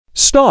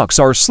Stocks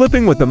are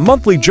slipping with the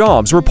monthly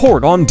jobs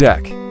report on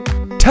deck.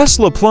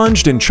 Tesla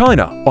plunged in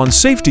China on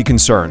safety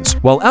concerns,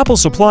 while Apple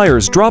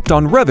suppliers dropped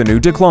on revenue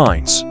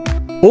declines.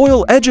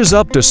 Oil edges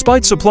up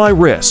despite supply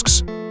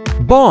risks.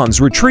 Bonds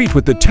retreat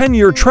with the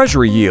 10-year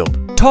Treasury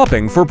yield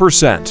topping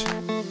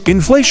 4%.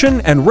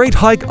 Inflation and rate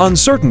hike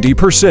uncertainty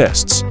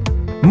persists.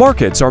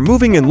 Markets are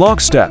moving in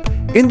lockstep,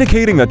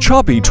 indicating a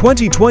choppy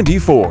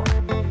 2024.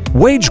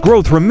 Wage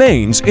growth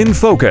remains in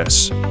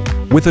focus.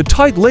 With a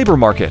tight labor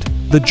market,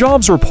 the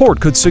jobs report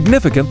could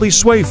significantly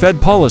sway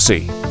Fed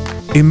policy.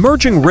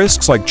 Emerging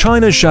risks like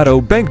China's shadow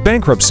bank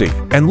bankruptcy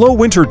and low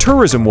winter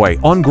tourism weigh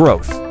on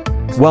growth.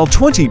 While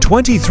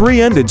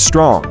 2023 ended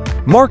strong,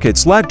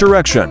 markets lack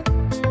direction.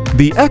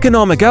 The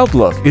economic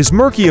outlook is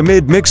murky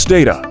amid mixed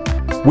data.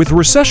 With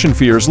recession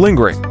fears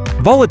lingering,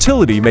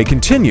 volatility may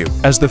continue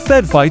as the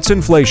Fed fights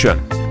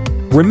inflation.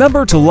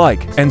 Remember to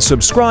like and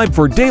subscribe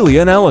for daily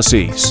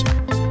analyses.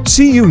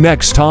 See you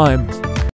next time.